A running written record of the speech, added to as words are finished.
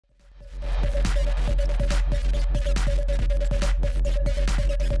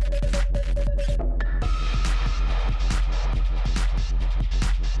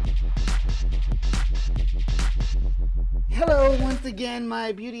again,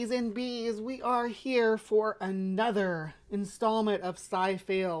 my beauties and bees. We are here for another installment of Sci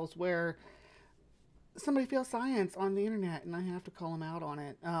Fails, where somebody fails science on the internet and I have to call them out on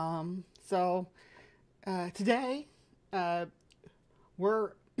it. Today,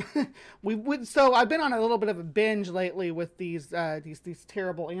 we're so I've been on a little bit of a binge lately with these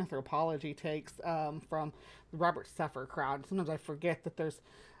terrible anthropology takes from the Robert Suffer crowd. Sometimes I forget that there's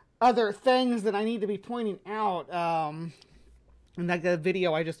other things that I need to be pointing out. And like the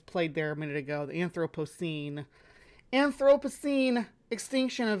video I just played there a minute ago, the Anthropocene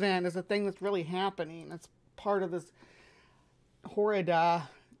extinction event is a thing that's really happening. It's part of this horrid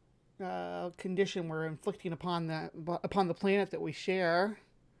condition we're inflicting upon the planet that we share.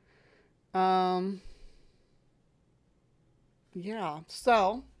 Yeah,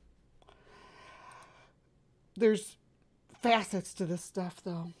 so there's facets to this stuff,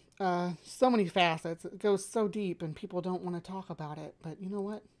 though. So many facets. It goes so deep and people don't want to talk about it. But you know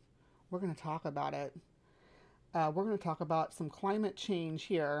what? We're going to talk about it. We're going to talk about some climate change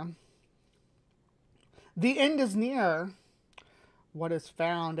here. The end is near. What is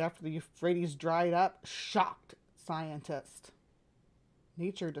found after the Euphrates dried up shocked scientists.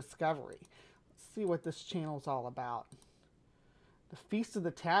 Nature discovery. Let's see what this channel's all about. The Feast of the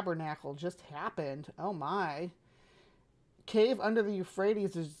Tabernacle just happened. Oh my. Cave under the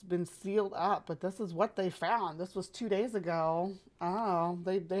Euphrates has been sealed up, but this is what they found. This was 2 days ago. Oh,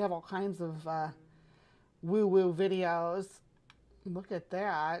 they have all kinds of woo-woo videos. Look at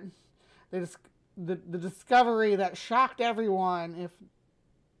that. The discovery that shocked everyone.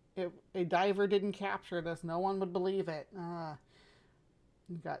 If a diver didn't capture this, no one would believe it.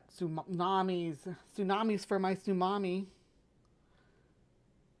 You got tsunamis for my tsunami.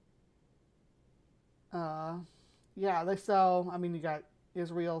 Yeah, I mean, you got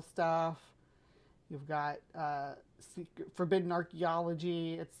Israel stuff. You've got forbidden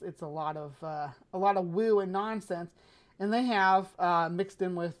archaeology. It's a lot of woo and nonsense, and they have mixed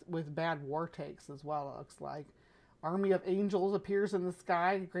in with bad war takes as well. It looks like army of angels appears in the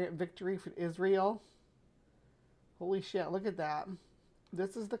sky, grant victory for Israel. Holy shit! Look at that.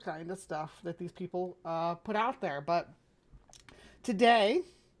 This is the kind of stuff that these people put out there. But today,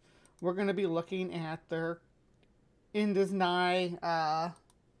 we're going to be looking at their end is nigh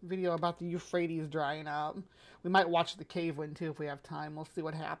video about the Euphrates drying up. We might watch the cave one too if we have time. We'll see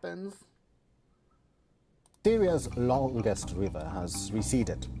what happens. Syria's longest river has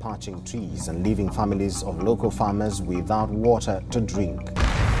receded, parching trees and leaving families of local farmers without water to drink.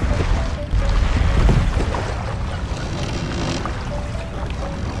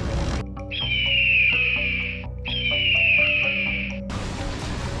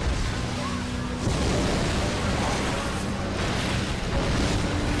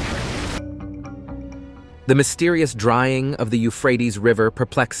 The mysterious drying of the Euphrates River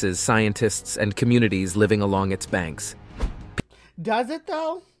perplexes scientists and communities living along its banks. Does it,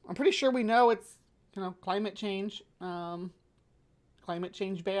 though? I'm pretty sure we know it's, climate change. Climate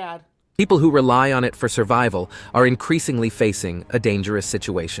change bad. People who rely on it for survival are increasingly facing a dangerous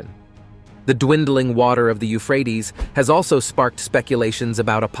situation. The dwindling water of the Euphrates has also sparked speculations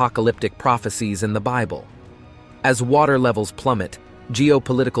about apocalyptic prophecies in the Bible. As water levels plummet,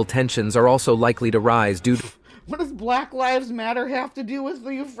 geopolitical tensions are also likely to rise due to... What does Black Lives Matter have to do with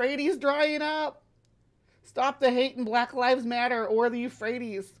the Euphrates drying up? Stop the hate in Black Lives Matter or the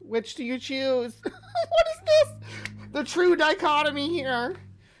Euphrates. Which do you choose? What is this? The true dichotomy here.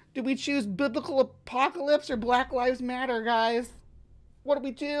 Do we choose biblical apocalypse or Black Lives Matter, guys? What do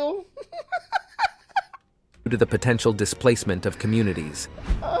we do? Due to the potential displacement of communities,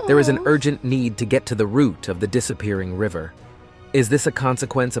 there is an urgent need to get to the root of the disappearing river. Is this a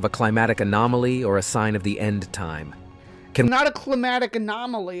consequence of a climatic anomaly or a sign of the end time? Not a climatic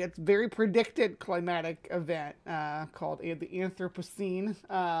anomaly. It's a very predicted climatic event called the Anthropocene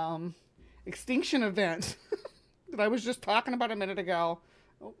extinction event that I was just talking about a minute ago.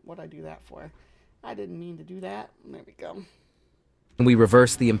 Oh, what'd I do that for? I didn't mean to do that. There we go. Can we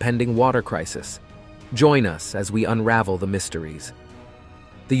reverse the impending water crisis? Join us as we unravel the mysteries.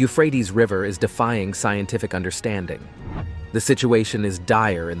 The Euphrates River is defying scientific understanding. The situation is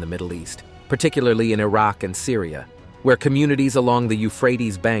dire in the Middle East, particularly in Iraq and Syria, where communities along the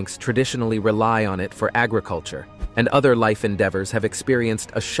Euphrates banks traditionally rely on it for agriculture, and other life endeavors have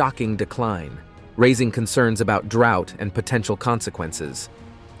experienced a shocking decline, raising concerns about drought and potential consequences.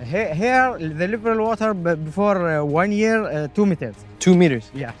 Here, the level water before 1 year, 2 meters. 2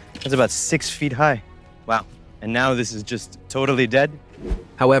 meters? Yeah. That's about 6 feet high. Wow. And now this is just totally dead?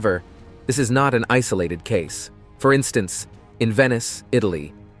 However, this is not an isolated case. For instance, in Venice,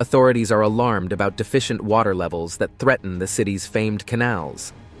 Italy, authorities are alarmed about deficient water levels that threaten the city's famed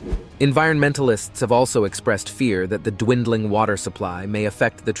canals. Environmentalists have also expressed fear that the dwindling water supply may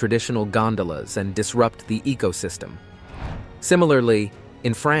affect the traditional gondolas and disrupt the ecosystem. Similarly,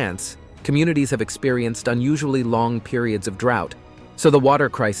 in France, communities have experienced unusually long periods of drought, so the water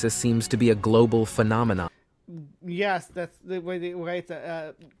crisis seems to be a global phenomenon. Yes, that's the way they write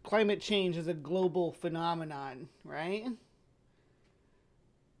it. Climate change is a global phenomenon, right?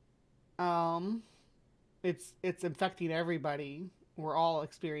 It's affecting everybody. We're all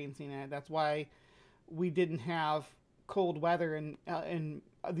experiencing it. That's why we didn't have cold weather in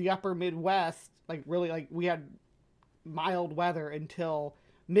the upper Midwest. Like really, like we had mild weather until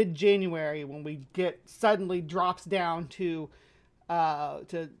mid-January, when we suddenly drops down to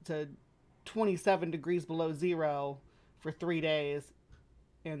 27 degrees below zero for 3 days,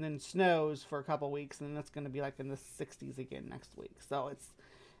 and then snows for a couple weeks, and then it's going to be like in the 60s again next week. So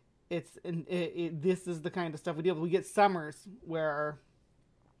this is the kind of stuff we deal with. We get summers where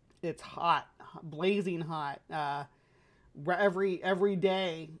it's hot, blazing hot. Every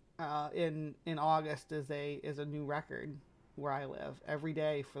day in August is a new record where I live. Every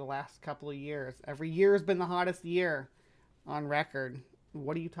day for the last couple of years. Every year has been the hottest year on record.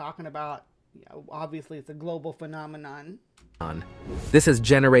 What are you talking about? Yeah, obviously, it's a global phenomenon. This has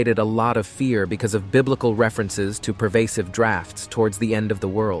generated a lot of fear because of biblical references to pervasive drafts towards the end of the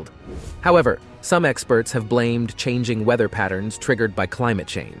world. However, some experts have blamed changing weather patterns triggered by climate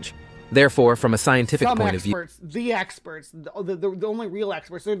change. Therefore, from a scientific point of view, the only real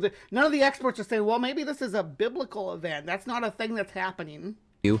experts, none of the experts are saying, well, maybe this is a biblical event. That's not a thing that's happening.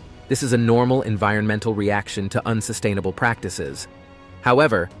 This is a normal environmental reaction to unsustainable practices.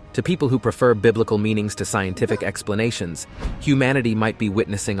 However, to people who prefer biblical meanings to scientific explanations, humanity might be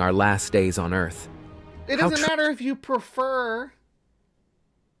witnessing our last days on Earth. It doesn't matter if you prefer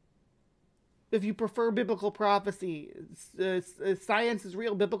biblical prophecy. Science is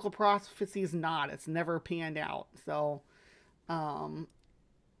real. Biblical prophecy is not. It's never panned out. So, can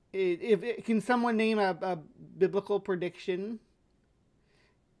someone name a biblical prediction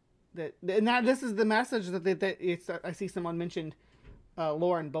this is the message I see someone mentioned.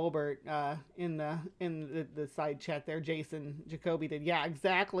 Lauren Bolbert in the side chat there. Jason Jacoby did. Yeah,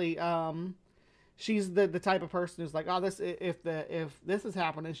 exactly. She's the type of person who's like, oh, if this is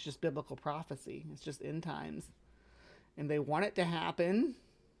happening, it's just biblical prophecy. It's just end times, and they want it to happen.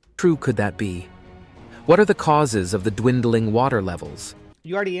 True could that be? What are the causes of the dwindling water levels?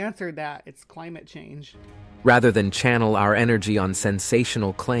 You already answered that. It's climate change. Rather than channel our energy on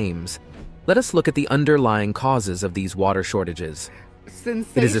sensational claims, let us look at the underlying causes of these water shortages.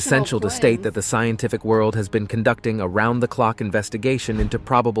 It is essential to state that the scientific world has been conducting a round-the-clock investigation into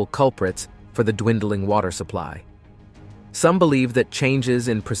probable culprits for the dwindling water supply. Some believe that changes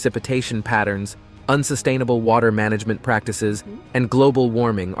in precipitation patterns, unsustainable water management practices, and global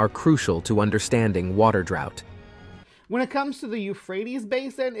warming are crucial to understanding water drought. When it comes to the Euphrates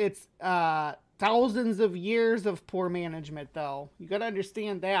Basin, it's thousands of years of poor management, though. You got to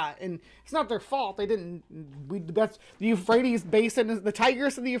understand that, and it's not their fault. That's the Euphrates Basin. The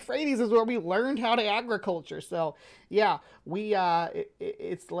Tigris of the Euphrates is where we learned how to agriculture. So, yeah,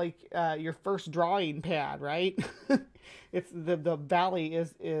 it's like your first drawing pad, right? It's the valley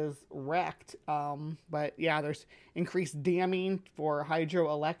is wrecked. But yeah, there's increased damming for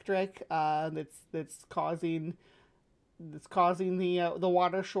hydroelectric. That's causing the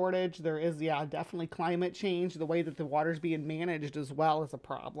water shortage. There is, definitely climate change. The way that the water's being managed as well is a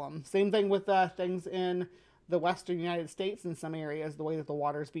problem. Same thing with things in the western United States in some areas, the way that the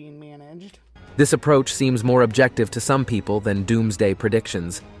water's being managed. This approach seems more objective to some people than doomsday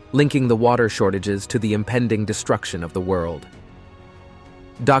predictions, linking the water shortages to the impending destruction of the world.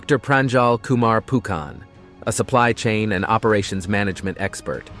 Dr. Pranjal Kumar Pukan, a supply chain and operations management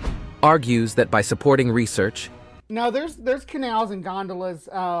expert, argues that by supporting research, now, there's canals and gondolas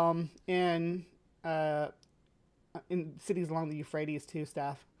in cities along the Euphrates too,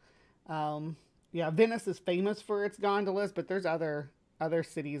 Steph. Venice is famous for its gondolas, but there's other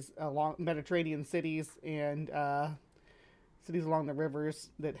cities along Mediterranean cities and cities along the rivers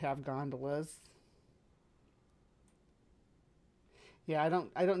that have gondolas. Yeah,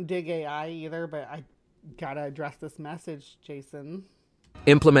 I don't dig AI either, but I gotta address this message, Jason.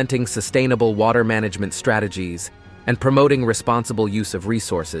 Implementing sustainable water management strategies and promoting responsible use of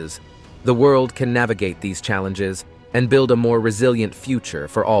resources, the world can navigate these challenges and build a more resilient future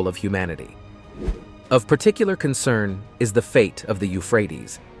for all of humanity. Of particular concern is the fate of the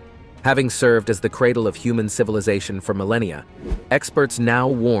Euphrates. Having served as the cradle of human civilization for millennia, experts now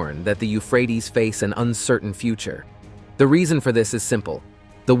warn that the Euphrates face an uncertain future. The reason for this is simple.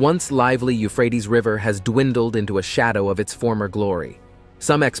 The once lively Euphrates River has dwindled into a shadow of its former glory.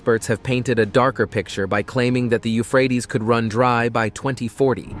 Some experts have painted a darker picture by claiming that the Euphrates could run dry by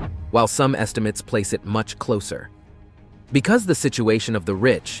 2040, while some estimates place it much closer. Because the situation of the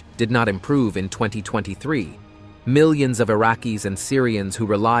rich did not improve in 2023, millions of Iraqis and Syrians who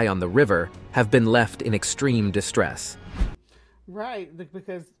rely on the river have been left in extreme distress. Right,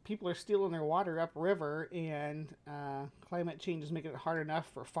 because people are stealing their water upriver, and climate change is making it hard enough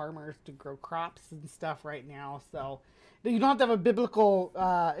for farmers to grow crops and stuff right now. So you don't have to have a biblical,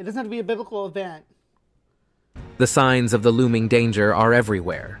 it doesn't have to be a biblical event. The signs of the looming danger are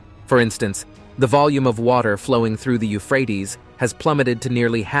everywhere. For instance, the volume of water flowing through the Euphrates has plummeted to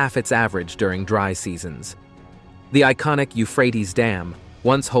nearly half its average during dry seasons. The iconic Euphrates Dam,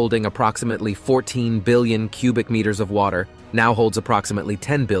 once holding approximately 14 billion cubic meters of water, now holds approximately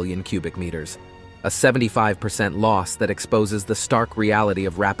 10 billion cubic meters, a 75% loss that exposes the stark reality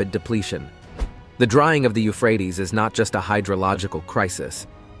of rapid depletion. The drying of the Euphrates is not just a hydrological crisis.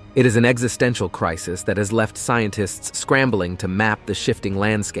 It is an existential crisis that has left scientists scrambling to map the shifting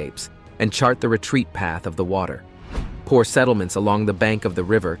landscapes and chart the retreat path of the water. Poor settlements along the bank of the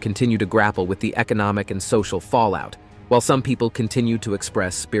river continue to grapple with the economic and social fallout, while some people continue to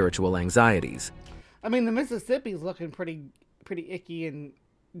express spiritual anxieties. I mean, the Mississippi's looking pretty icky and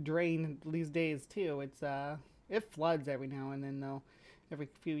drained these days too. It floods every now and then though. Every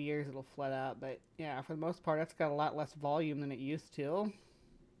few years it'll flood out, but yeah, for the most part, that's got a lot less volume than it used to.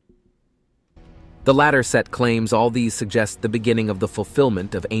 The latter set claims all these suggest the beginning of the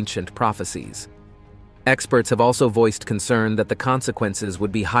fulfillment of ancient prophecies. Experts have also voiced concern that the consequences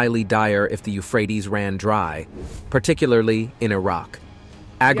would be highly dire if the Euphrates ran dry, particularly in Iraq.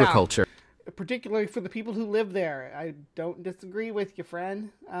 Agriculture. Yeah, particularly for the people who live there. I don't disagree with you, friend.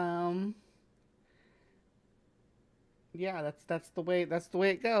 Yeah, that's the way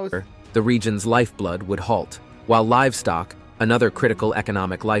it goes. The region's lifeblood would halt, while livestock, another critical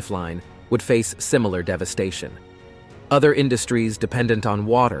economic lifeline, would face similar devastation. Other industries dependent on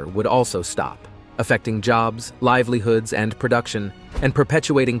water would also stop, affecting jobs, livelihoods, and production, and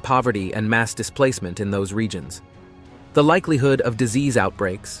perpetuating poverty and mass displacement in those regions. The likelihood of disease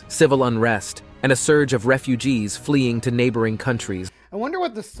outbreaks, civil unrest, and a surge of refugees fleeing to neighboring countries. I wonder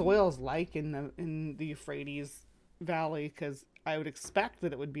what the soil's like in the Euphrates Valley, because I would expect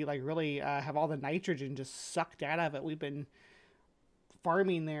that it would be like really have all the nitrogen just sucked out of it. We've been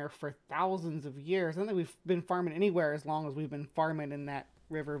farming there for thousands of years. I don't think we've been farming anywhere as long as we've been farming in that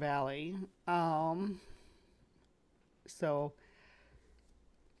river valley. So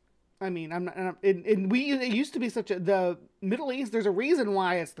I mean, it used to be such the Middle East, there's a reason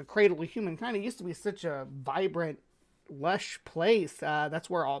why it's the cradle of humankind. It used to be such a vibrant, lush place. That's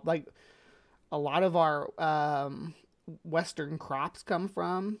where a lot of our Western crops come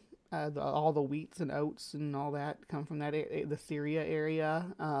from. All the wheats and oats and all that come from that the Syria area.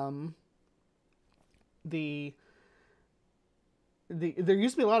 There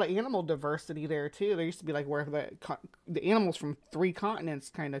used to be a lot of animal diversity there too. There used to be like where the animals from 3 continents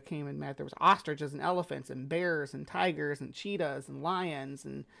kind of came and met. There was ostriches and elephants and bears and tigers and cheetahs and lions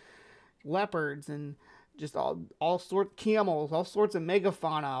and leopards and just all sorts camels, all sorts of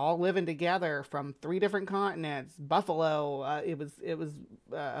megafauna, all living together from 3 different continents. Buffalo, it was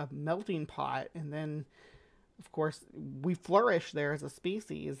a melting pot, and then of course we flourished there as a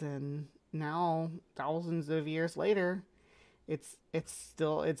species, and now thousands of years later, it's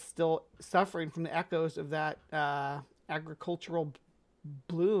still suffering from the echoes of that agricultural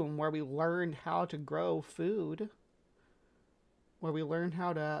bloom where we learned how to grow food, where we learned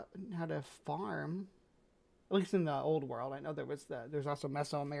how to farm. At least in the old world. I know there's also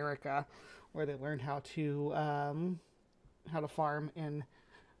Mesoamerica where they learned how to farm in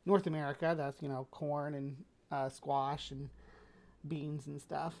North America. That's, corn and squash and beans and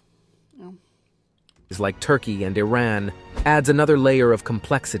stuff. Like Turkey and Iran adds another layer of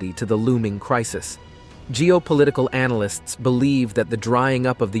complexity to the looming crisis. Geopolitical analysts believe that the drying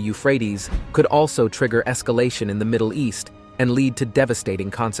up of the Euphrates could also trigger escalation in the Middle East and lead to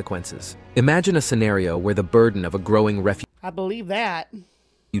devastating consequences. Imagine a scenario where the burden of a growing I believe that.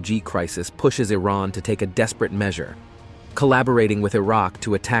 refugee crisis pushes Iran to take a desperate measure, collaborating with Iraq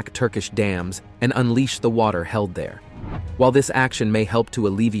to attack Turkish dams and unleash the water held there. While this action may help to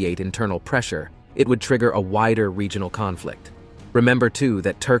alleviate internal pressure, it would trigger a wider regional conflict. Remember, too,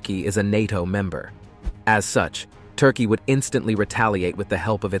 that Turkey is a NATO member. As such, Turkey would instantly retaliate with the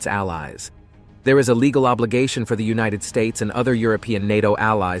help of its allies. There is a legal obligation for the United States and other European NATO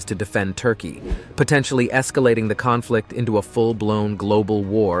allies to defend Turkey, potentially escalating the conflict into a full-blown global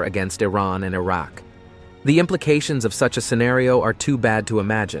war against Iran and Iraq. The implications of such a scenario are too bad to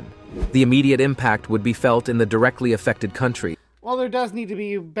imagine. The immediate impact would be felt in the directly affected country. Well, there does need to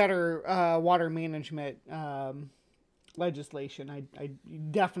be better water management legislation. I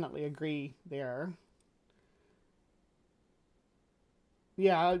definitely agree there.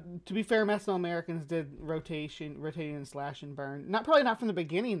 Yeah, to be fair, Mesoamericans did rotating and slash and burn. Probably not from the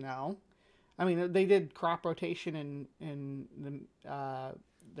beginning though. I mean, they did crop rotation in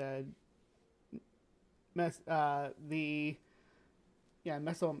the Mesoamerican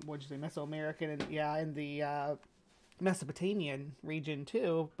and in the Mesopotamian region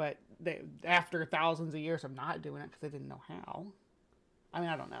too. But they, after thousands of years of not doing it because they didn't know how. I mean,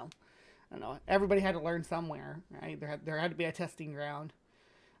 I don't know. Everybody had to learn somewhere, right? There had to be a testing ground.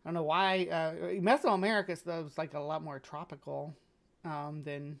 I don't know why Mesoamerica though was like a lot more tropical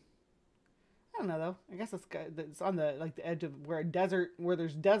than. I don't know though. I guess it's on the edge of where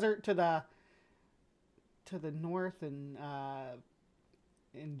there's desert to the north and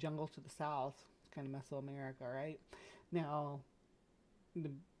jungle to the south. It's kind of Mesoamerica, right? Now, the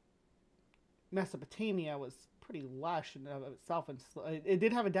Mesopotamia was pretty lush in of itself, and it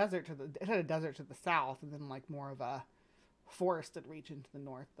did have a desert it had a desert to the south, and then like more of a forested region to the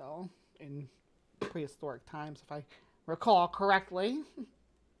north, though, in prehistoric times, if I recall correctly.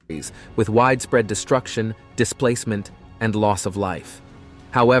 With widespread destruction, displacement, and loss of life.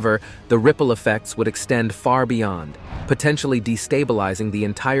 However, the ripple effects would extend far beyond, potentially destabilizing the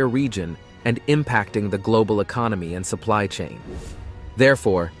entire region and impacting the global economy and supply chain.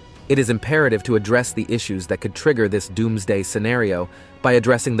 Therefore, it is imperative to address the issues that could trigger this doomsday scenario by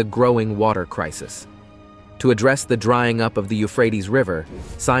addressing the growing water crisis. To address the drying up of the Euphrates River,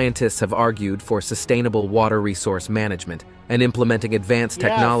 scientists have argued for sustainable water resource management and implementing advanced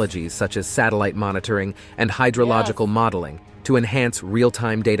technologies such as satellite monitoring and hydrological modeling to enhance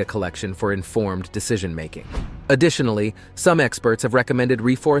real-time data collection for informed decision-making. Additionally, some experts have recommended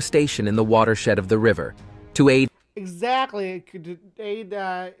reforestation in the watershed of the river to aid it could aid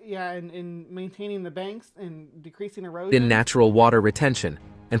in maintaining the banks and decreasing erosion in natural water retention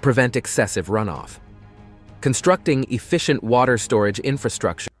and prevent excessive runoff. Constructing efficient water storage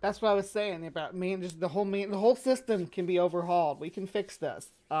infrastructure. That's what I was saying about the whole system can be overhauled. We can fix this.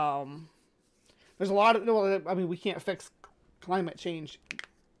 There's a lot of we can't fix climate change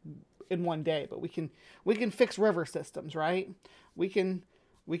in one day, but we can fix river systems, right?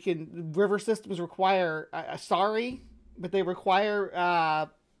 River systems require but they require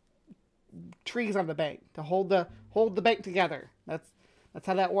trees on the bank to hold the bank together. That's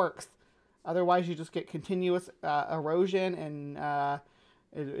how that works. Otherwise, you just get continuous erosion, and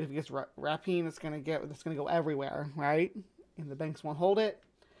if it gets rapine, it's gonna go everywhere, right? And the banks won't hold it.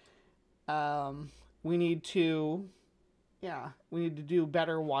 We need to do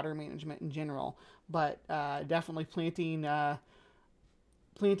better water management in general, but definitely planting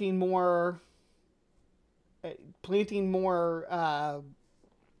more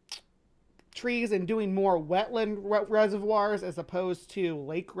trees and doing more wetland reservoirs as opposed to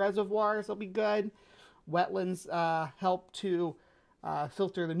lake reservoirs will be good. Wetlands help to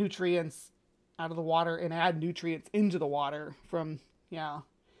filter the nutrients out of the water and add nutrients into the water from,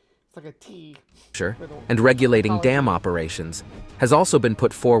 it's like a tea. And regulating dam operations has also been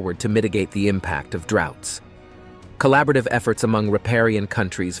put forward to mitigate the impact of droughts. Collaborative efforts among riparian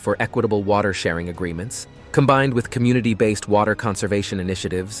countries for equitable water sharing agreements, combined with community-based water conservation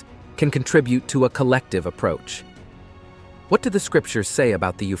initiatives, can contribute to a collective approach. What do the scriptures say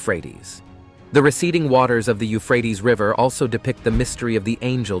about the Euphrates? The receding waters of the Euphrates River also depict the mystery of the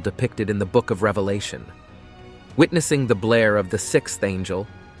angel depicted in the book of Revelation. Witnessing the blare of the sixth angel,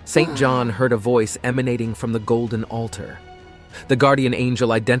 St. John heard a voice emanating from the golden altar. The guardian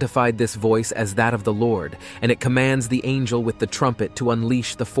angel identified this voice as that of the Lord, and it commands the angel with the trumpet to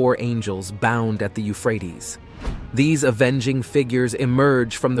unleash the 4 angels bound at the Euphrates. These avenging figures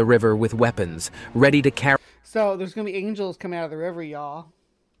emerge from the river with weapons, ready to carry there's going to be angels coming out of the river, y'all.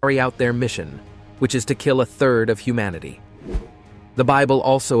 Carry out their mission, which is to kill 1/3 of humanity. The Bible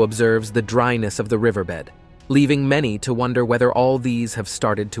also observes the dryness of the riverbed, leaving many to wonder whether all these have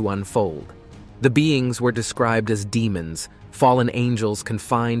started to unfold. The beings were described as demons, fallen angels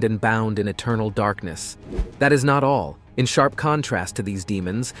confined and bound in eternal darkness. That is not all. In sharp contrast to these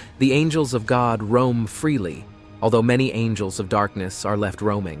demons, the angels of God roam freely, although many angels of darkness are left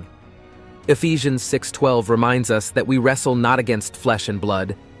roaming. Ephesians 6:12 reminds us that we wrestle not against flesh and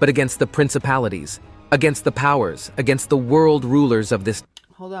blood, but against the principalities, against the powers, against the world rulers of this.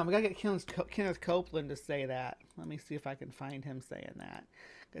 Hold on, we gotta get Kenneth Copeland to say that. Let me see if I can find him saying that,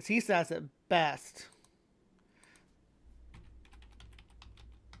 because he says it best.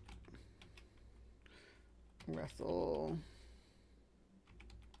 Wrestle.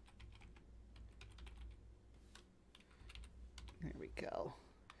 There we go.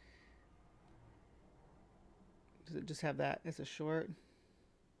 Does it just have that as a short?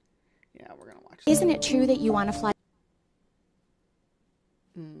 Yeah, we're gonna watch that. Isn't it true that you want to fly?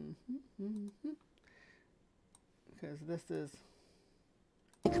 Because this is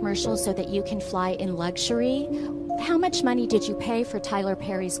Commercial so that you can fly in luxury. How much money did you pay for Tyler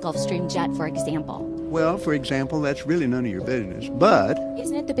Perry's Gulfstream jet, for example? Well, for example, that's really none of your business, but...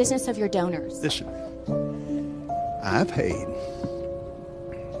 Isn't it the business of your donors? Listen, I paid.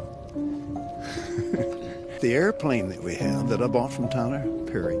 The airplane that we have that I bought from Tyler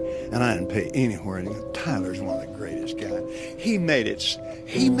Perry, and I didn't pay anywhere. And Tyler's one of the greatest guys. He made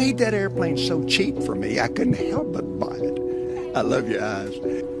that airplane so cheap for me, I couldn't help but buy it. I love your eyes.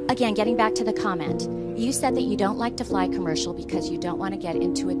 Again, getting back to the comment, you said that you don't like to fly commercial because you don't want to get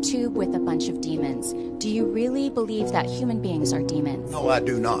into a tube with a bunch of demons. Do you really believe that human beings are demons? No, I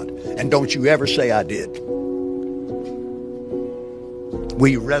do not. And don't you ever say I did.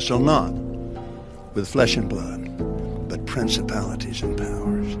 We wrestle not with flesh and blood, but principalities and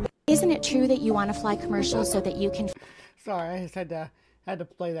powers. Isn't it true that you want to fly commercial so that you can... Sorry, I just had to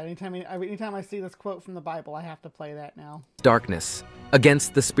play that. Anytime I see this quote from the Bible, I have to play that now. Darkness,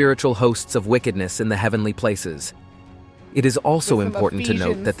 against the spiritual hosts of wickedness in the heavenly places. It is also important to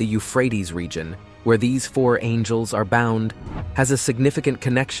note that the Euphrates region, where these 4 angels are bound, has a significant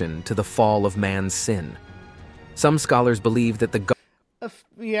connection to the fall of man's sin. Some scholars believe that the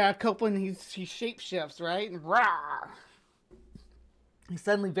yeah, Copeland, he shapeshifts, right? And rah! He's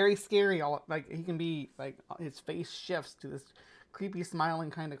suddenly very scary. Like, he can be, like, his face shifts to this creepy,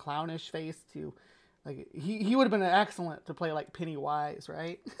 smiling, kind of clownish face to, like, he would have been excellent to play, like, Pennywise,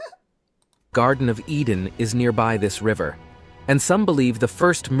 right? Garden of Eden is nearby this river, and some believe the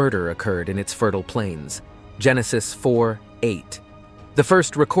first murder occurred in its fertile plains. Genesis 4:8. The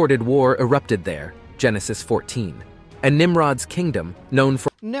first recorded war erupted there, Genesis 14. And Nimrod's kingdom, known for...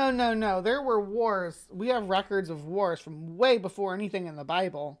 No. There were wars. We have records of wars from way before anything in the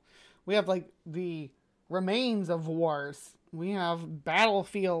Bible. We have, like, the remains of wars. We have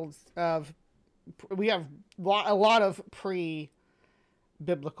battlefields of... We have a lot of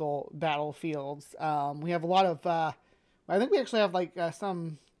pre-biblical battlefields. We have a lot of... I think we actually have, like,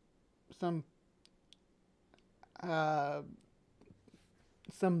 some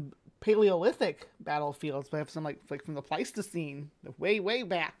Paleolithic battlefields. We have some like from the Pleistocene, way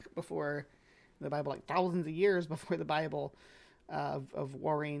back before the Bible, like thousands of years before the Bible, of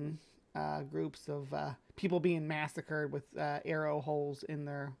warring groups of people being massacred with arrow holes in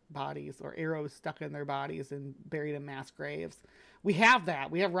their bodies or arrows stuck in their bodies and buried in mass graves. We have that.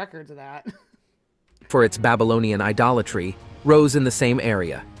 We have records of that. For its Babylonian idolatry, rose in the same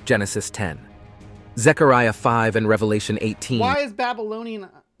area, Genesis 10. Zechariah 5 and Revelation 18. Why is Babylonian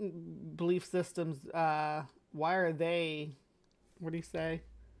belief systems, why are they, what do you say?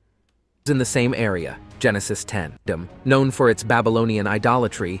 In the same area, Genesis 10. Known for its Babylonian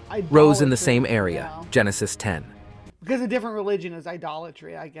idolatry, rose in the same area, Genesis 10. Because a different religion is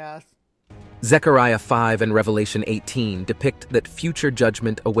idolatry, I guess. Zechariah 5 and Revelation 18 depict that future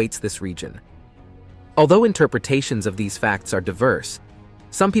judgment awaits this region. Although interpretations of these facts are diverse,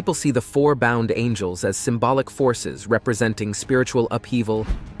 some people see the 4 bound angels as symbolic forces representing spiritual upheaval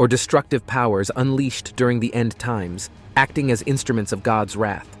or destructive powers unleashed during the end times, acting as instruments of God's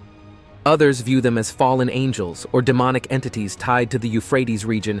wrath. Others view them as fallen angels or demonic entities tied to the Euphrates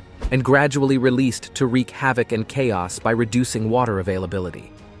region and gradually released to wreak havoc and chaos by reducing water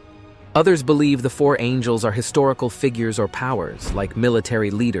availability. Others believe the 4 angels are historical figures or powers, like military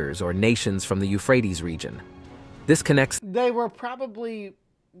leaders or nations from the Euphrates region. This connects... They were probably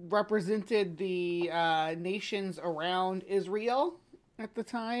represented the nations around Israel at the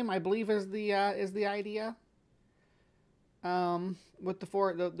time, I believe is the idea. With the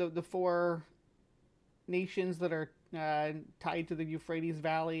 4 nations that are tied to the Euphrates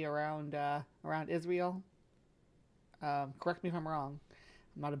Valley around Israel. Correct me if I'm wrong.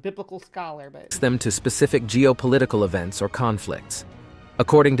 I'm not a biblical scholar, but... them to specific geopolitical events or conflicts.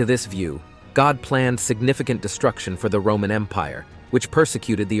 According to this view, God planned significant destruction for the Roman Empire, which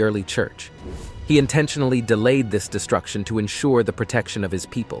persecuted the early church. He intentionally delayed this destruction to ensure the protection of his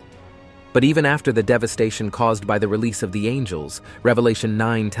people. But even after the devastation caused by the release of the angels, Revelation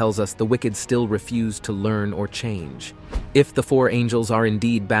 9 tells us the wicked still refuse to learn or change. If the 4 angels are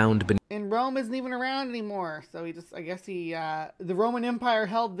indeed bound beneath... And Rome isn't even around anymore, so the Roman Empire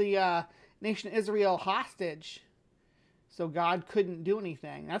held the nation Israel hostage, so God couldn't do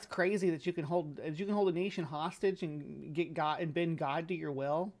anything. That's crazy that you can hold a nation hostage and get God and bend God to your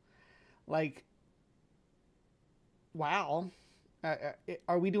will. Like, wow.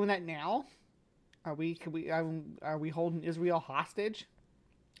 Are we doing that now? Are we holding Israel hostage?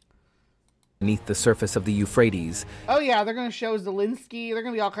 Beneath the surface of the Euphrates. Oh yeah, they're going to show Zelensky. They're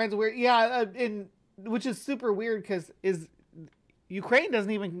going to be all kinds of weird. Yeah, which is super weird because Ukraine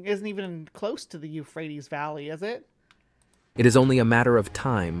isn't even close to the Euphrates Valley, is it? It is only a matter of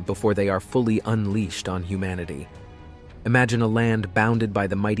time before they are fully unleashed on humanity. Imagine a land bounded by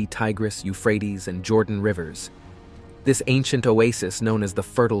the mighty Tigris, Euphrates, and Jordan rivers. This ancient oasis, known as the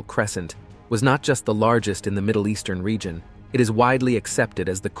Fertile Crescent, was not just the largest in the Middle Eastern region, it is widely accepted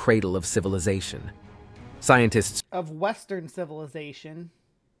as the cradle of civilization. Scientists of Western civilization.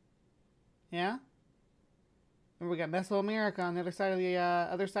 Yeah? And we got Mesoamerica on the other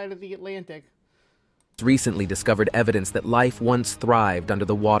side of the Atlantic. Recently discovered evidence that life once thrived under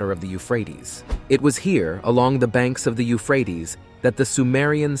the water of the Euphrates. It was here, along the banks of the Euphrates, that the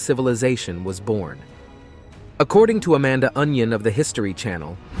Sumerian civilization was born. According to Amanda Onion of the History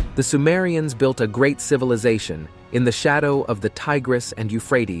Channel, the Sumerians built a great civilization in the shadow of the Tigris and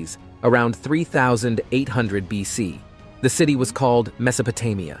Euphrates around 3800 BC. The city was called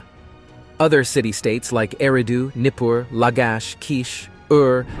Mesopotamia. Other city-states like Eridu, Nippur, Lagash, Kish,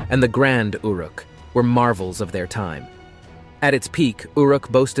 Ur, and the Grand Uruk were marvels of their time. At its peak,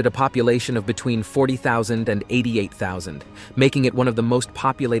 Uruk boasted a population of between 40,000 and 88,000, making it one of the most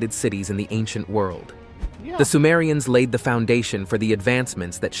populated cities in the ancient world. Yeah. The Sumerians laid the foundation for the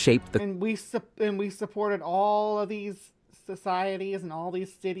advancements that shaped the... And we supported all of these societies and all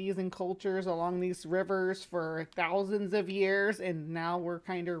these cities and cultures along these rivers for thousands of years, and now we're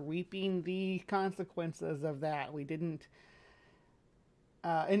kind of reaping the consequences of that. We didn't...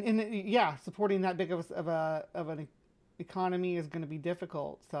 yeah, supporting that big of an economy is going to be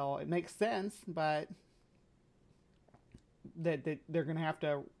difficult. So it makes sense, but that they're going to have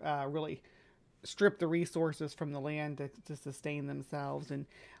to really strip the resources from the land to sustain themselves, and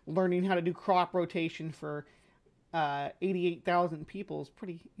learning how to do crop rotation for 88,000 people is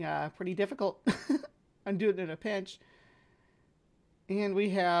pretty difficult. I'm doing it in a pinch. And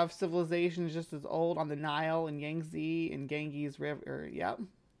we have civilizations just as old on the Nile and Yangtze and Ganges River. Yep.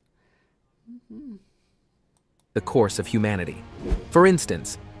 Mm-hmm. The course of humanity. For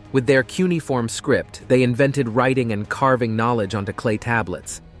instance, with their cuneiform script, they invented writing and carving knowledge onto clay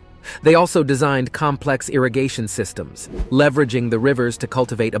tablets. They also designed complex irrigation systems, leveraging the rivers to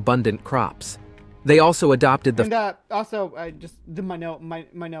cultivate abundant crops. They also adopted the... And also, just the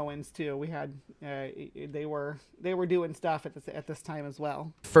Minoans too. We had, they were doing stuff at this time as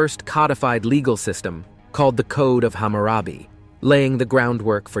well. First codified legal system, called the Code of Hammurabi, laying the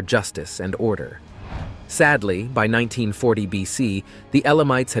groundwork for justice and order. Sadly, by 1940 BC, the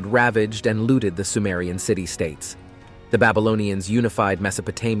Elamites had ravaged and looted the Sumerian city-states. The Babylonians unified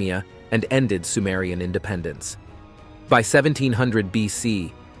Mesopotamia and ended Sumerian independence. By 1700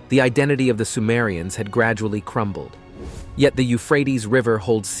 BC, the identity of the Sumerians had gradually crumbled. Yet the Euphrates River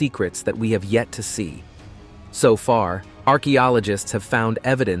holds secrets that we have yet to see. So far, archaeologists have found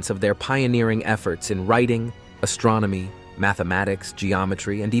evidence of their pioneering efforts in writing, astronomy, mathematics,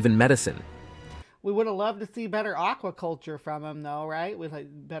 geometry, and even medicine. We would have loved to see better aquaculture from them, though, right? With like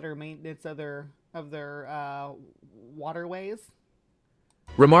better maintenance of their waterways.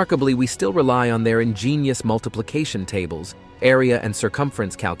 Remarkably, we still rely on their ingenious multiplication tables, area and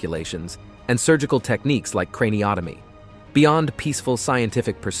circumference calculations, and surgical techniques like craniotomy. Beyond peaceful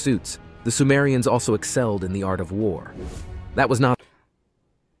scientific pursuits, the Sumerians also excelled in the art of war. That was not...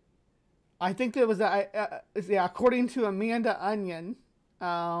 I think there was yeah, according to Amanda Onion,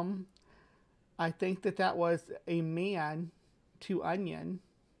 I think that was a man to onion.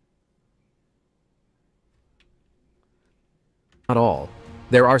 Not all.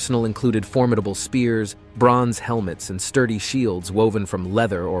 Their arsenal included formidable spears, bronze helmets, and sturdy shields woven from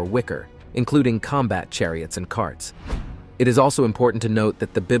leather or wicker, including combat chariots and carts. It is also important to note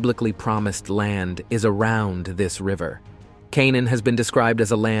that the biblically promised land is around this river. Canaan has been described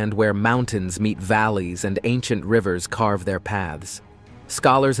as a land where mountains meet valleys and ancient rivers carve their paths.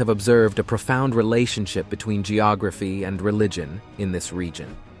 Scholars have observed a profound relationship between geography and religion in this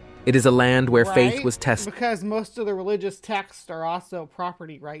region. It is a land where faith was tested. Because most of the religious texts are also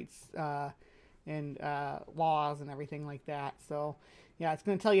property rights and laws and everything like that. So, yeah, it's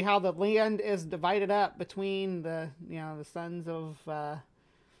going to tell you how the land is divided up between the sons of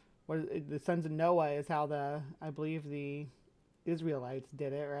the sons of Noah is how I believe the Israelites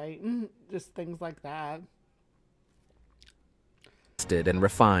did it, right? Just things like that. And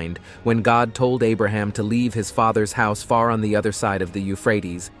refined when God told Abraham to leave his father's house far on the other side of the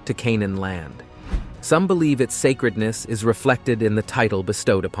Euphrates to Canaan land. Some believe its sacredness is reflected in the title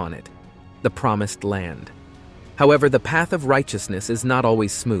bestowed upon it, the Promised Land. However, the path of righteousness is not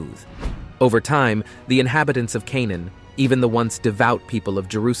always smooth. Over time, the inhabitants of Canaan, even the once devout people of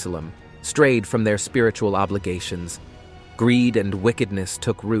Jerusalem, strayed from their spiritual obligations. Greed and wickedness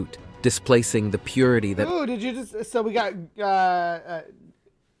took root, displacing the purity that... Ooh, did you just... So we got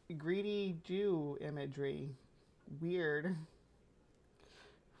greedy Jew imagery. Weird.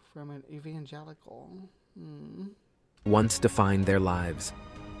 From an evangelical. once defined their lives.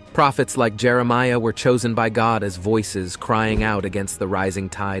 Prophets like Jeremiah were chosen by God as voices crying out against the rising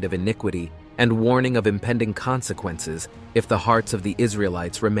tide of iniquity and warning of impending consequences if the hearts of the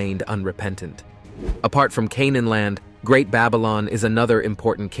Israelites remained unrepentant. Apart from Canaan land, Great Babylon is another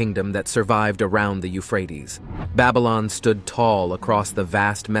important kingdom that survived around the Euphrates. Babylon stood tall across the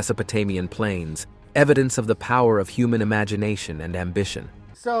vast Mesopotamian plains, evidence of the power of human imagination and ambition.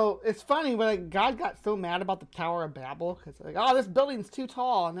 So it's funny, but like God got so mad about the Tower of Babel because like, oh, this building's too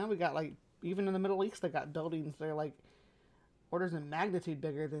tall, and now we got like even in the Middle East they got buildings that are like orders of magnitude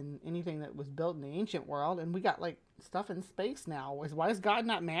bigger than anything that was built in the ancient world, and we got like stuff in space now. Why is God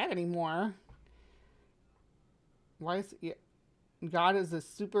not mad anymore? God is a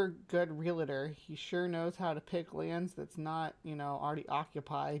super good realtor. He sure knows how to pick lands that's not, already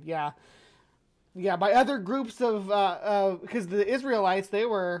occupied. Yeah, by other groups of because the Israelites, they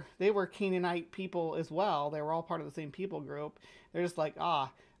were Canaanite people as well. They were all part of the same people group. They're just like,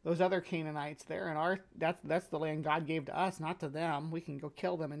 those other Canaanites, they're in our, that's the land God gave to us, not to them. We can go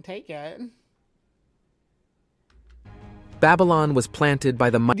kill them and take it. Babylon was planted by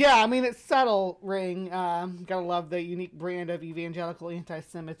the... Yeah, I mean, it's subtle, Ring. Gotta love the unique brand of evangelical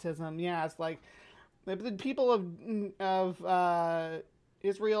anti-Semitism. Yeah, it's like the people of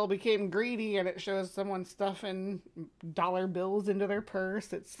Israel became greedy, and it shows someone stuffing dollar bills into their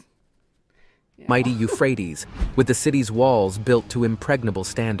purse. It's... Yeah. Mighty Euphrates, with the city's walls built to impregnable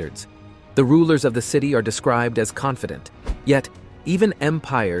standards. The rulers of the city are described as confident, yet even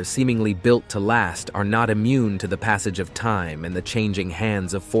empires seemingly built to last are not immune to the passage of time and the changing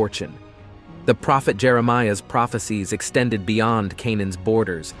hands of fortune. The prophet Jeremiah's prophecies extended beyond Canaan's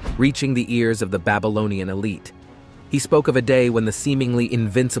borders, reaching the ears of the Babylonian elite. He spoke of a day when the seemingly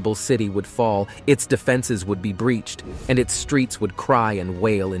invincible city would fall, its defenses would be breached, and its streets would cry and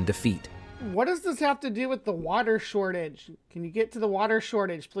wail in defeat. What does this have to do with the water shortage? Can you get to the water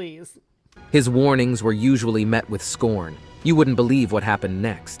shortage, please? His warnings were usually met with scorn. You wouldn't believe what happened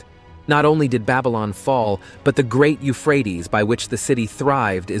next. Not only did Babylon fall, but the great Euphrates by which the city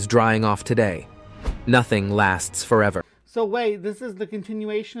thrived is drying off today. Nothing lasts forever. So wait, this is the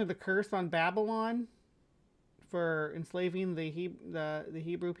continuation of the curse on Babylon for enslaving the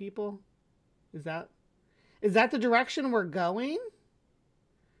Hebrew people? Is that the direction we're going?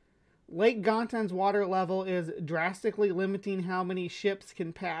 Lake Gontan's water level is drastically limiting how many ships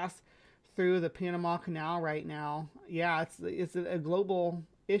can pass through the Panama Canal right now. Yeah, it's a global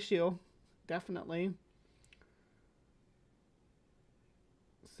issue, definitely.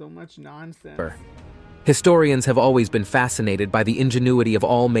 So much nonsense. Historians have always been fascinated by the ingenuity of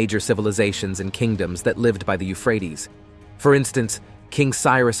all major civilizations and kingdoms that lived by the Euphrates. For instance, King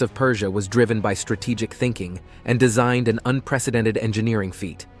Cyrus of Persia was driven by strategic thinking and designed an unprecedented engineering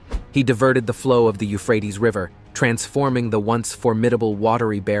feat. He diverted the flow of the Euphrates River, transforming the once formidable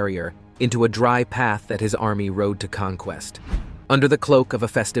watery barrier into a dry path that his army rode to conquest. Under the cloak of a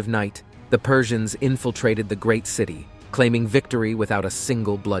festive night, the Persians infiltrated the great city, claiming victory without a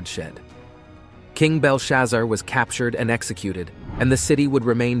single bloodshed. King Belshazzar was captured and executed, and the city would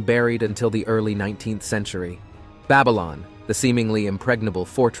remain buried until the early 19th century. Babylon, the seemingly impregnable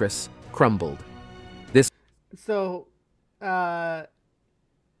fortress, crumbled. So the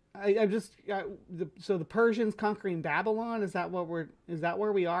Persians conquering Babylon, is that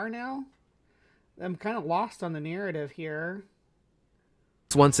where we are now? I'm kind of lost on the narrative here.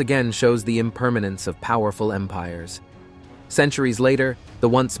 This once again shows the impermanence of powerful empires. Centuries later, the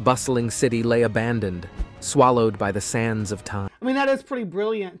once bustling city lay abandoned, swallowed by the sands of time. I mean, that is pretty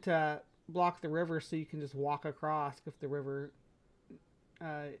brilliant to block the river so you can just walk across if the river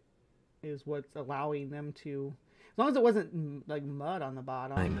is what's allowing them to... As long as it wasn't like mud on the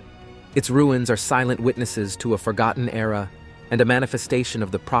bottom. Its ruins are silent witnesses to a forgotten era and a manifestation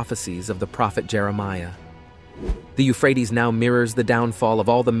of the prophecies of the prophet Jeremiah. The Euphrates now mirrors the downfall of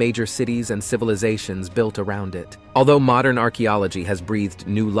all the major cities and civilizations built around it. Although modern archaeology has breathed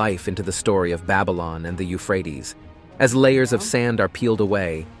new life into the story of Babylon and the Euphrates, as layers of sand are peeled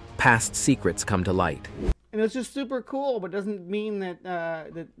away, past secrets come to light. And it's just super cool, but doesn't mean that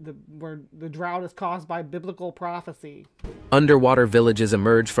the drought is caused by biblical prophecy. Underwater villages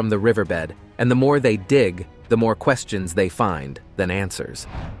emerge from the riverbed, and the more they dig, the more questions they find than answers.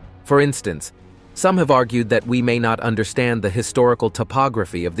 For instance, Some have argued that we may not understand the historical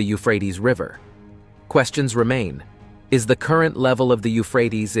topography of the Euphrates River. Questions remain. Is the current level of the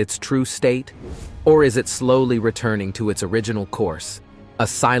Euphrates its true state, or is it slowly returning to its original course, a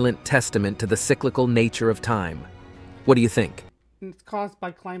silent testament to the cyclical nature of time? What do you think? It's caused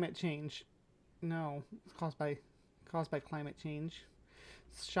by climate change. No, it's caused by climate change.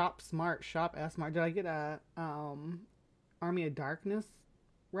 Shop smart, shop smart. Did I get a Army of Darkness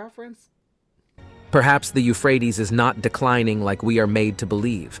reference? Perhaps the Euphrates is not declining like we are made to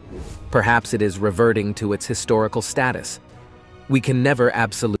believe. Perhaps it is reverting to its historical status. We can never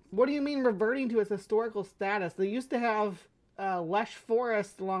absolutely... What do you mean reverting to its historical status? They used to have lush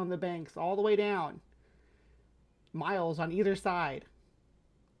forest along the banks all the way down. Miles on either side.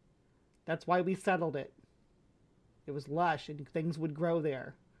 That's why we settled it. It was lush and things would grow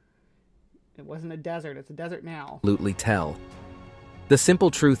there. It wasn't a desert. It's a desert now. Absolutely tell. The simple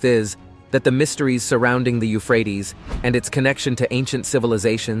truth is that the mysteries surrounding the Euphrates and its connection to ancient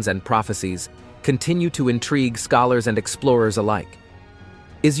civilizations and prophecies continue to intrigue scholars and explorers alike.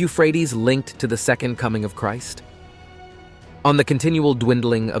 Is Euphrates linked to the second coming of Christ? On the continual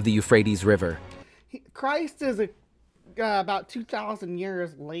dwindling of the Euphrates River, Christ is about 2,000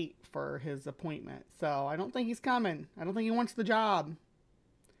 years late for his appointment, so I don't think he's coming. I don't think he wants the job.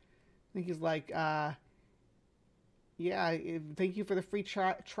 I think he's like, yeah, thank you for the free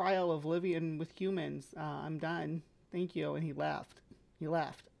trial of living with humans. I'm done. Thank you. And he left. He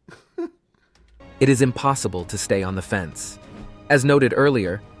left. it is impossible to stay on the fence. As noted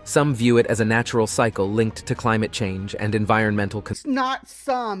earlier, some view it as a natural cycle linked to climate change and environmental... It's not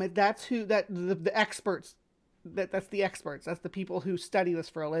some. That's who, the experts. That's the experts. That's the people who study this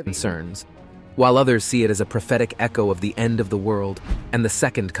for a living. ...concerns, while others see it as a prophetic echo of the end of the world and the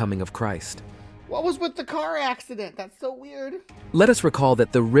second coming of Christ. What was with the car accident? That's so weird. Let us recall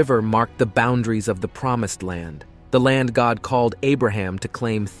that the river marked the boundaries of the Promised Land, the land God called Abraham to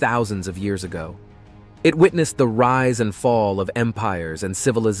claim thousands of years ago. It witnessed the rise and fall of empires and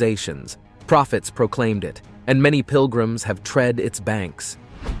civilizations. Prophets proclaimed it, and many pilgrims have tread its banks.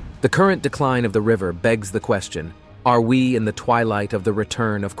 The current decline of the river begs the question, are we in the twilight of the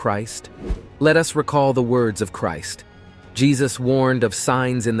return of Christ? Let us recall the words of Christ. Jesus warned of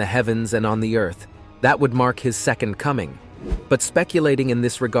signs in the heavens and on the earth. That would mark his second coming. But speculating in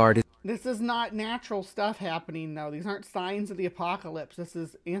this regard is... This is not natural stuff happening, though. These aren't signs of the apocalypse. This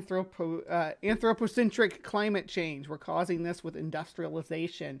is anthropocentric climate change. We're causing this with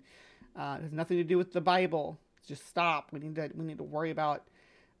industrialization. It has nothing to do with the Bible. Just stop. We need to worry about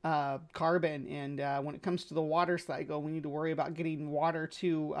carbon, and when it comes to the water cycle, we need to worry about getting water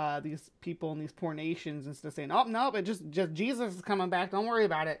to these people in these poor nations instead of saying, oh no, but just Jesus is coming back, don't worry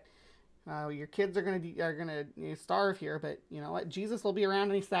about it. Your kids are gonna starve here, but you know what, Jesus will be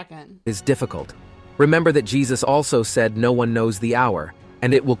around any second. Is difficult. Remember that Jesus also said no one knows the hour,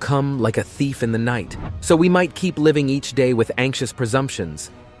 and it will come like a thief in the night. So we might keep living each day with anxious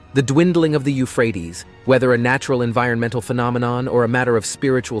presumptions. The dwindling of the Euphrates, whether a natural environmental phenomenon or a matter of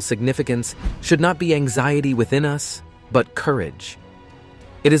spiritual significance, should not be anxiety within us, but courage.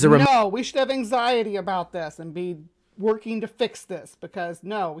 It is a No, we should have anxiety about this and be working to fix this, because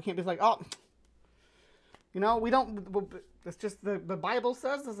no, we can't be like, oh, you know, we don't, it's just the Bible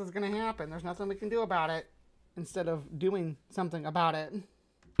says this is going to happen. There's nothing we can do about it, instead of doing something about it.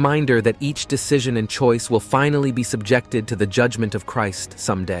 Reminder that each decision and choice will finally be subjected to the judgment of Christ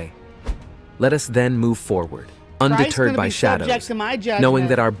someday. Let us then move forward, undeterred by shadows, knowing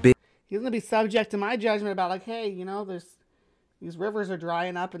that our big... He's going to be subject to my judgment about, like, hey, you know, these rivers are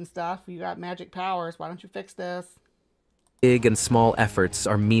drying up and stuff. You got magic powers. Why don't you fix this? Big and small efforts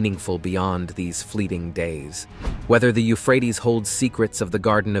are meaningful beyond these fleeting days. Whether the Euphrates holds secrets of the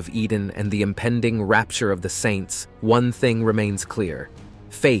Garden of Eden and the impending rapture of the saints, one thing remains clear.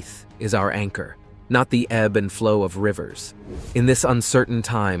 Faith is our anchor, not the ebb and flow of rivers. In this uncertain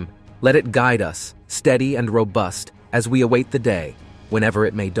time, let it guide us, steady and robust, as we await the day, whenever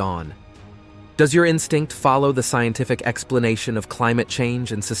it may dawn. Does your instinct follow the scientific explanation of climate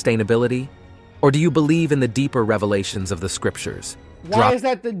change and sustainability? Or do you believe in the deeper revelations of the scriptures? Why is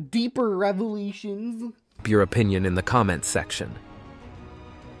that the deeper revelations? Drop your opinion in the comments section.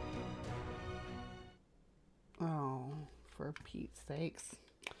 Oh, for Pete's sakes.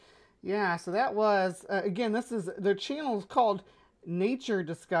 Yeah, so that was, again, their channel is called Nature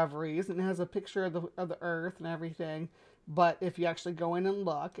Discoveries, and it has a picture of the earth and everything. But if you actually go in and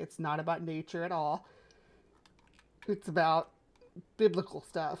look, it's not about nature at all. It's about biblical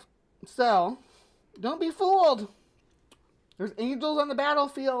stuff. So, don't be fooled. There's angels on the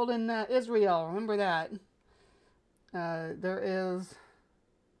battlefield in Israel. Remember that. There is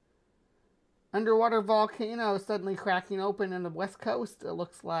Underwater volcano suddenly cracking open in the west coast, it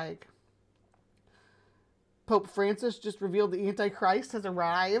looks like. Pope Francis just revealed the Antichrist has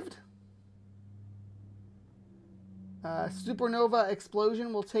arrived. Supernova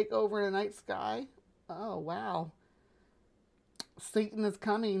explosion will take over the night sky. Oh, wow. Satan is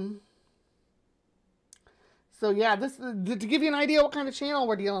coming. So, yeah, this to give you an idea what kind of channel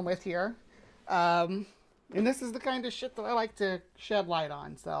we're dealing with here. And this is the kind of shit that I like to shed light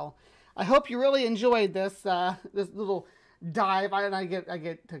on. So, I hope you really enjoyed this this little dive. I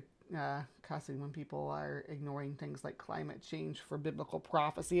get to cussing when people are ignoring things like climate change for biblical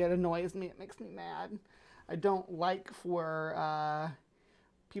prophecy. It annoys me. It makes me mad. I don't like for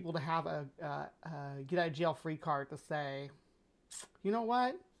people to have a get out of jail free card to say, you know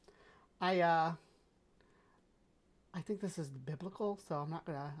what, I think this is biblical, so I'm not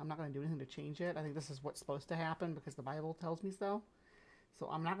gonna do anything to change it. I think this is what's supposed to happen because the Bible tells me so. So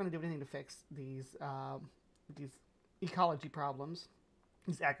I'm not gonna do anything to fix these ecology problems,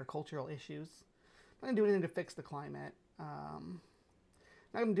 these agricultural issues. I'm not gonna do anything to fix the climate.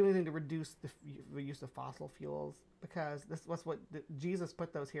 Not going to do anything to reduce the use of fossil fuels, because this was what Jesus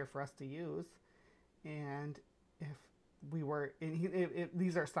put those here for us to use. And if we were,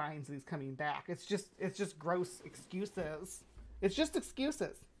 these are signs that he's coming back. It's just gross excuses. It's just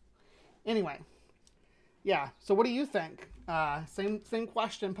excuses. Anyway, yeah. So what do you think? Same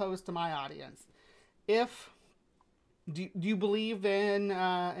question posed to my audience. Do you believe in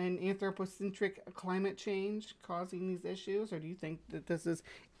an anthropocentric climate change causing these issues, or do you think that this is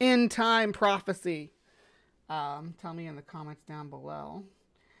end-time prophecy? Tell me in the comments down below.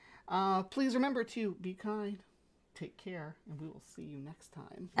 Please remember to be kind, take care, and we will see you next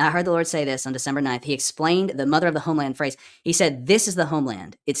time. I heard the Lord say this on December 9th. He explained the mother of the homeland phrase. He said, this is the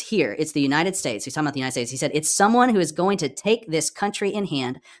homeland. It's here. It's the United States. He's talking about the United States. He said, it's someone who is going to take this country in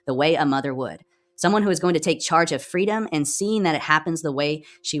hand the way a mother would. Someone who is going to take charge of freedom and seeing that it happens the way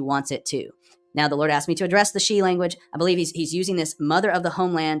she wants it to. Now, the Lord asked me to address the she language. I believe he's using this mother of the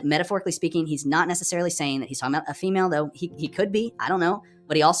homeland. Metaphorically speaking, he's not necessarily saying that he's talking about a female, though. He could be. I don't know.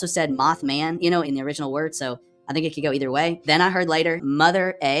 But he also said Mothman, in the original word. So I think it could go either way. Then I heard later,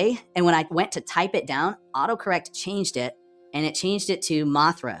 Mother A. And when I went to type it down, autocorrect changed it. And it changed it to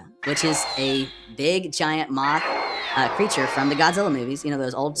Mothra, which is a big, giant moth creature from the Godzilla movies,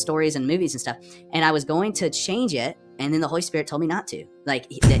 those old stories and movies and stuff. And I was going to change it, and then the Holy Spirit told me not to. Like,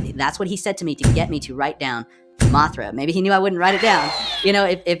 that's what he said to me to get me to write down Mothra. Maybe he knew I wouldn't write it down,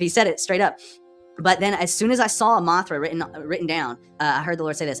 if he said it straight up. But then as soon as I saw Mothra written down, I heard the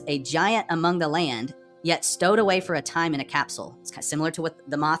Lord say this, a giant among the land, yet stowed away for a time in a capsule. It's kind of similar to what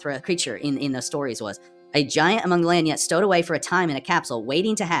the Mothra creature in the stories was. A giant among the land, yet stowed away for a time in a capsule,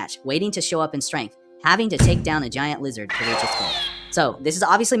 waiting to hatch, waiting to show up in strength, having to take down a giant lizard to reach its goal. So this is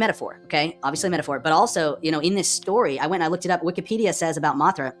obviously metaphor, okay? Obviously metaphor. But also, in this story, I went and I looked it up. Wikipedia says about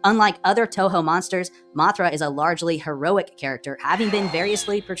Mothra, unlike other Toho monsters, Mothra is a largely heroic character, having been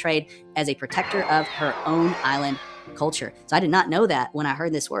variously portrayed as a protector of her own island culture. So I did not know that when I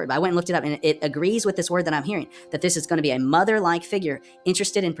heard this word, but I went and looked it up, and it agrees with this word that I'm hearing, that this is going to be a mother-like figure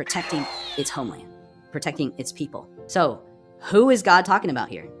interested in protecting its homeland, protecting its people. So who is God talking about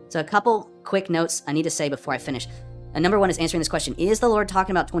here? So a couple quick notes I need to say before I finish. And number one is answering this question. Is the Lord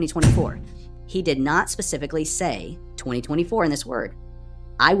talking about 2024? He did not specifically say 2024 in this word.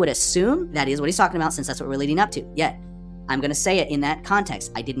 I would assume that is what he's talking about, since that's what we're leading up to. Yet, I'm going to say it in that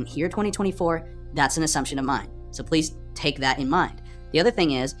context. I didn't hear 2024. That's an assumption of mine. So please take that in mind. The other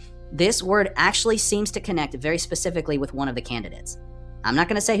thing is, this word actually seems to connect very specifically with one of the candidates. I'm not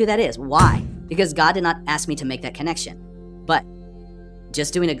going to say who that is. Why? Because God did not ask me to make that connection. But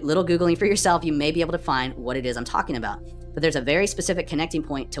just doing a little Googling for yourself, you may be able to find what it is I'm talking about. But there's a very specific connecting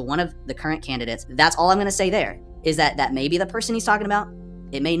point to one of the current candidates. That's all I'm going to say there, is that may be the person he's talking about.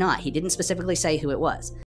 It may not. He didn't specifically say who it was.